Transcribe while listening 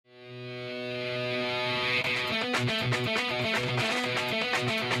My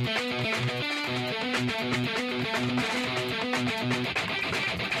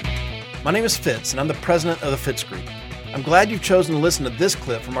name is Fitz, and I'm the president of the Fitz Group. I'm glad you've chosen to listen to this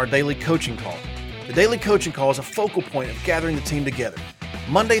clip from our daily coaching call. The daily coaching call is a focal point of gathering the team together.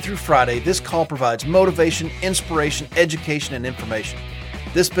 Monday through Friday, this call provides motivation, inspiration, education, and information.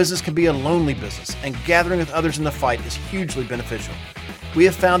 This business can be a lonely business, and gathering with others in the fight is hugely beneficial. We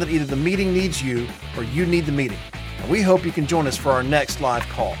have found that either the meeting needs you or you need the meeting, and we hope you can join us for our next live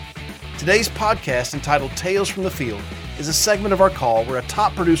call. Today's podcast, entitled Tales from the Field, is a segment of our call where a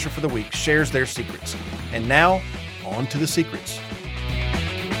top producer for the week shares their secrets. And now, on to the secrets.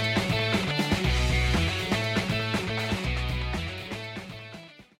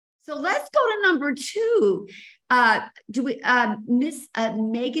 So let's go to number 2. Miss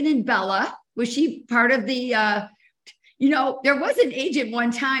Megan and Bella, was she part of the, there was an agent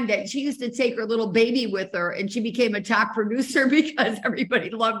one time that she used to take her little baby with her, and she became a top producer because everybody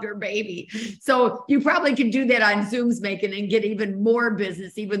loved her baby. So you probably can do that on Zooms, Megan, and get even more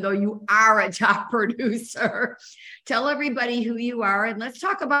business, even though you are a top producer. Tell everybody who you are, and let's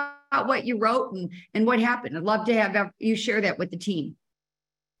talk about what you wrote and what happened. I'd love to have you share that with the team.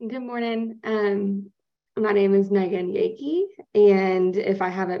 Good morning. My name is Megan Yeakey, and if I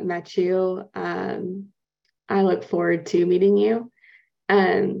haven't met you, I look forward to meeting you.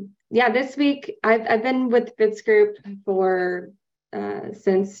 This week I've been with Fitz Group for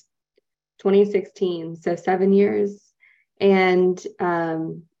since 2016, so 7 years, and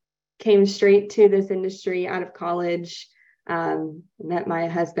came straight to this industry out of college. Met my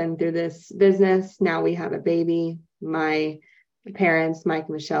husband through this business. Now we have a baby. My parents, Mike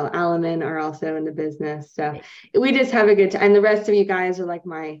and Michelle Alleman, are also in the business. So we just have a good time. And the rest of you guys are like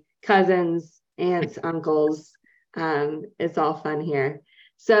my cousins, aunts, uncles. It's all fun here.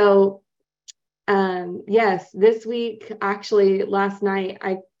 So, yes, this week, actually last night,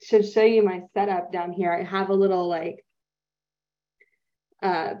 I should show you my setup down here. I have a little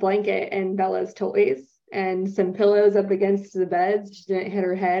blanket and Bella's toys and some pillows up against the bed. She didn't hit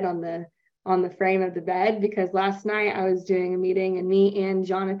her head on the frame of the bed, because last night I was doing a meeting, and me and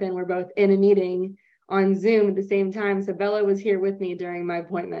Jonathan were both in a meeting on Zoom at the same time. So Bella was here with me during my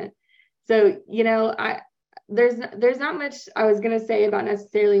appointment. So, there's not much I was going to say about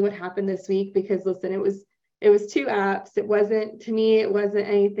necessarily what happened this week, because listen, it was 2 apps. It wasn't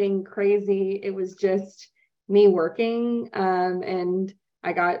anything crazy. It was just me working. And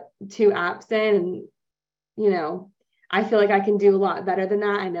I got 2 apps in, and, I feel like I can do a lot better than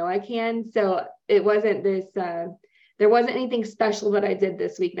that. I know I can. So it wasn't there wasn't anything special that I did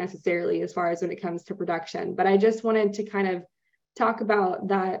this week necessarily as far as when it comes to production, but I just wanted to kind of talk about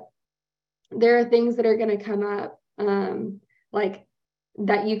that. There are things that are going to come up, like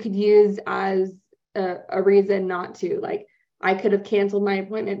that you could use as a reason not to. Like, I could have canceled my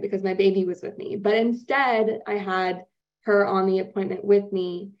appointment because my baby was with me, but instead I had her on the appointment with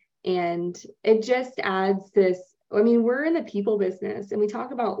me, and it just adds this. I mean, we're in the people business and we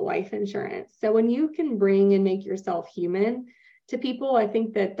talk about life insurance. So when you can bring and make yourself human to people, I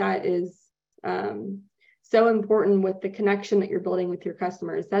think that is so important with the connection that you're building with your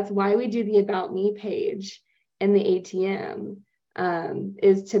customers. That's why we do the About Me page and the ATM,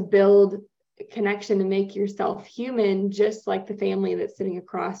 is to build connection and make yourself human, just like the family that's sitting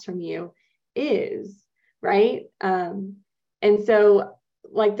across from you is, right? And so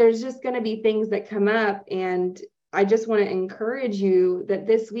there's just going to be things that come up, and I just want to encourage you that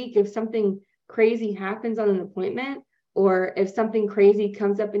this week, if something crazy happens on an appointment, or if something crazy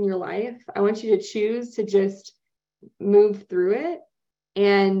comes up in your life, I want you to choose to just move through it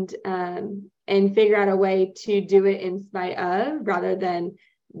and figure out a way to do it in spite of, rather than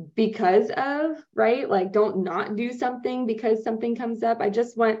because of, right? Like, don't not do something because something comes up. I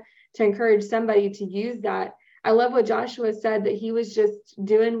just want to encourage somebody to use that. I love what Joshua said, that he was just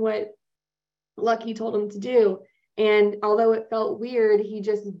doing what Lucky told him to do. And although it felt weird, he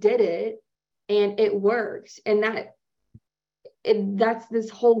just did it and it worked. And that's this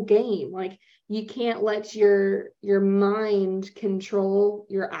whole game. Like, you can't let your mind control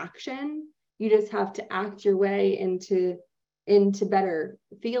your action. You just have to act your way into better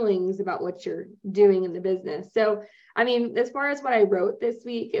feelings about what you're doing in the business. So, I mean, as far as what I wrote this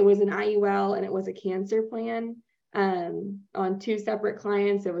week, it was an IUL and it was a cancer plan on 2 separate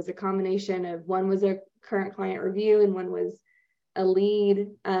clients. It was a combination of, one was a current client review and one was a lead.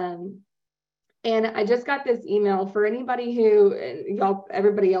 And I just got this email for anybody who,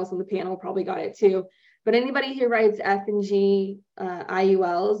 everybody else on the panel probably got it too, but anybody who writes F&G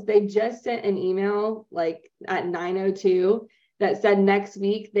IULs, they just sent an email like at 9:02 that said next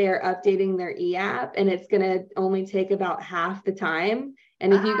week they are updating their e-app, and it's going to only take about half the time.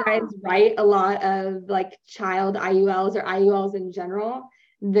 And if you guys write a lot of like child IULs or IULs in general,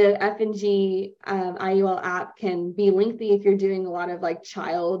 the F&G IUL app can be lengthy if you're doing a lot of like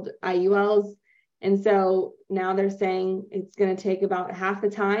child IULs. And so now they're saying it's going to take about half the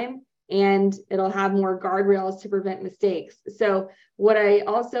time, and it'll have more guardrails to prevent mistakes. So what I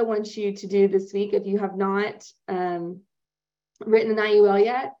also want you to do this week, if you have not written an IUL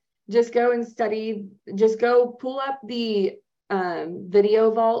yet, just go and study, just go pull up the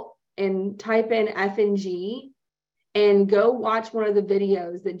video vault and type in F&G and go watch one of the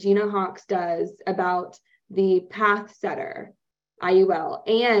videos that Gina Hawks does about the path setter IUL,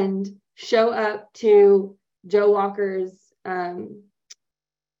 and show up to Joe Walker's,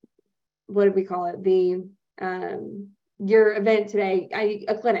 what did we call it? Your event today,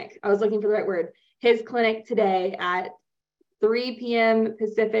 a clinic. I was looking for the right word. His clinic today at 3 p.m.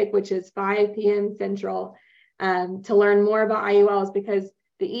 Pacific, which is 5 p.m. Central, to learn more about IULs, because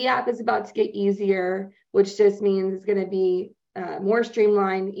the e-app is about to get easier, which just means it's going to be more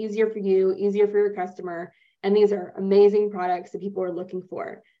streamlined, easier for you, easier for your customer. And these are amazing products that people are looking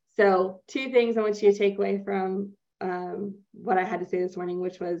for. So 2 things I want you to take away from what I had to say this morning,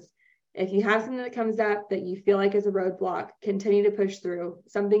 which was, if you have something that comes up that you feel like is a roadblock, continue to push through.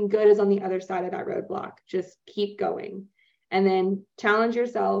 Something good is on the other side of that roadblock. Just keep going. And then challenge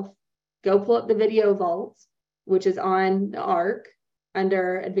yourself. Go pull up the video vault, which is on the ARC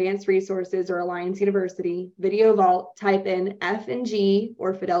under Advanced Resources or Alliance University. Video vault, type in F&G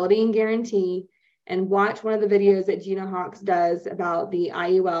or Fidelity and Guarantee, and watch one of the videos that Gina Hawks does about the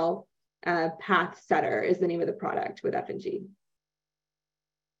IUL Path Setter is the name of the product with F&G.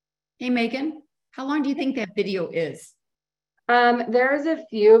 Hey, Megan, how long do you think that video is? There's a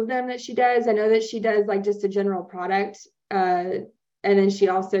few of them that she does. I know that she does like just a general product. And then she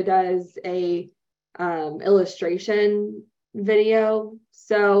also does a illustration video.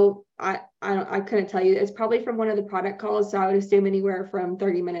 So I couldn't tell you. It's probably from one of the product calls. So I would assume anywhere from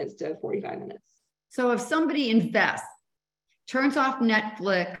 30 minutes to 45 minutes. So if somebody invests, turns off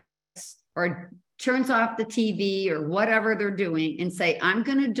Netflix or turns off the TV or whatever they're doing and say, I'm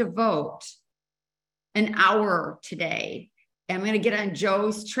going to devote an hour today. I'm going to get on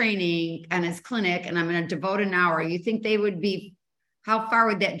Joe's training and his clinic, and I'm going to devote an hour. You think they would be, how far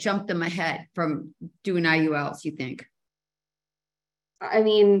would that jump them ahead from doing IULs, you think? I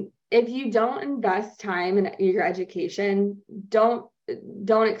mean, if you don't invest time in your education, don't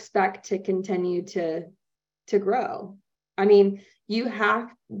expect to continue to grow. I mean, you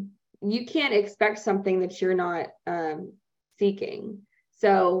can't expect something that you're not seeking.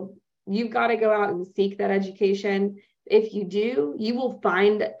 So you've got to go out and seek that education. If you do, you will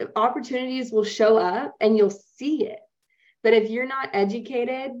find opportunities will show up and you'll see it. But if you're not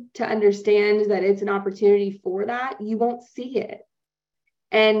educated to understand that it's an opportunity for that, you won't see it.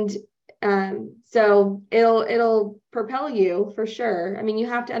 And so it'll propel you for sure. I mean, you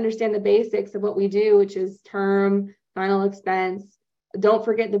have to understand the basics of what we do, which is term, final expense. Don't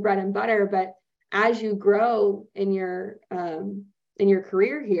forget the bread and butter. But as you grow in your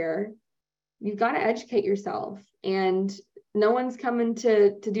career here, you've got to educate yourself, and no one's coming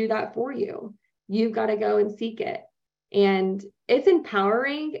to do that for you. You've got to go and seek it. And it's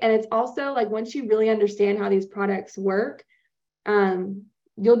empowering. And it's also like, once you really understand how these products work,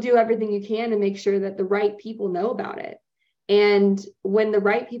 you'll do everything you can to make sure that the right people know about it. And when the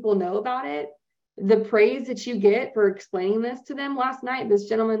right people know about it, the praise that you get for explaining this to them. Last night, this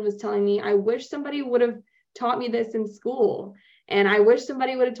gentleman was telling me, I wish somebody would have taught me this in school. And I wish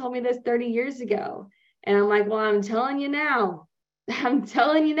somebody would have told me this 30 years ago. And I'm like, well, I'm telling you now,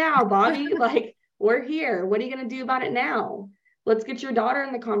 Bobby, like, we're here. What are you going to do about it now? Let's get your daughter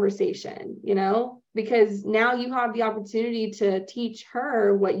in the conversation, because now you have the opportunity to teach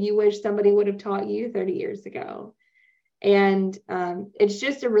her what you wish somebody would have taught you 30 years ago. And it's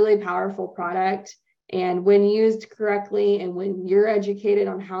just a really powerful product. And when used correctly, and when you're educated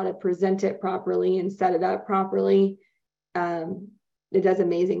on how to present it properly and set it up properly, it does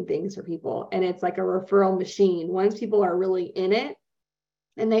amazing things for people. And it's like a referral machine. Once people are really in it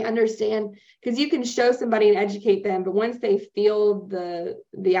and they understand, because you can show somebody and educate them, but once they feel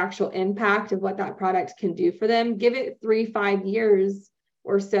the actual impact of what that product can do for them, give it 3-5 years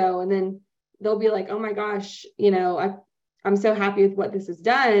or so. And then they'll be like, oh my gosh, I'm so happy with what this has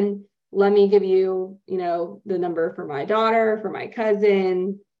done. Let me give you, the number for my daughter, for my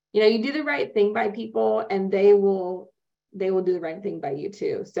cousin. You do the right thing by people, and they will do the right thing by you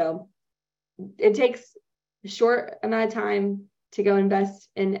too. So it takes a short amount of time to go invest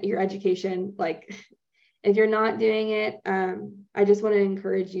in your education. Like, If you're not doing it, I just want to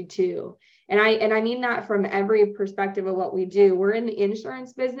encourage you to. And I mean that from every perspective of what we do. We're in the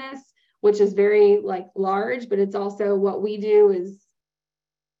insurance business, which is very like large, but it's also what we do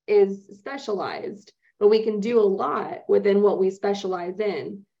is specialized, but we can do a lot within what we specialize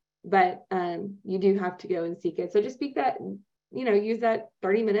in. But you do have to go and seek it. So just speak that, use that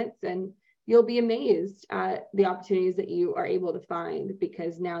 30 minutes and you'll be amazed at the opportunities that you are able to find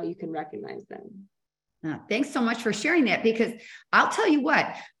because now you can recognize them. Thanks so much for sharing that, because I'm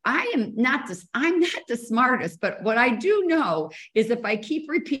not the smartest, but what I do know is if I keep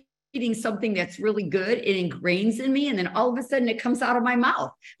repeating something that's really good, it ingrains in me. And then all of a sudden it comes out of my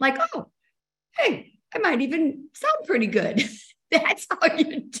mouth like, oh, hey, I might even sound pretty good. That's how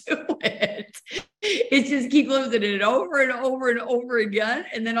you do it. It's just keep losing it over and over and over again.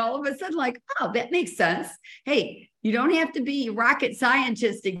 And then all of a sudden like, oh, that makes sense. Hey, you don't have to be a rocket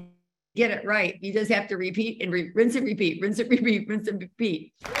scientist to get it right. You just have to repeat and rinse and repeat, rinse and repeat, rinse and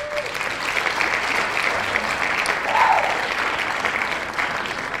repeat.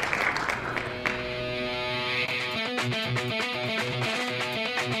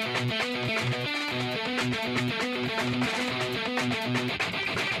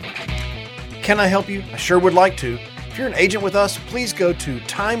 Can I help you? I sure would like to. If you're an agent with us, please go to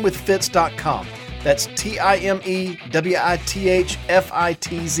timewithfitz.com. That's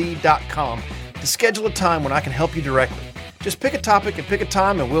timewithfitz.com to schedule a time when I can help you directly. Just pick a topic and pick a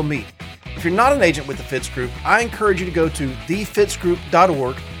time and we'll meet. If you're not an agent with the Fitz Group, I encourage you to go to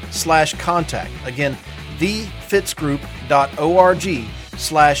thefitzgroup.org/contact. Again,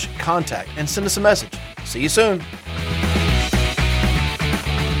 thefitzgroup.org/contact and send us a message. See you soon.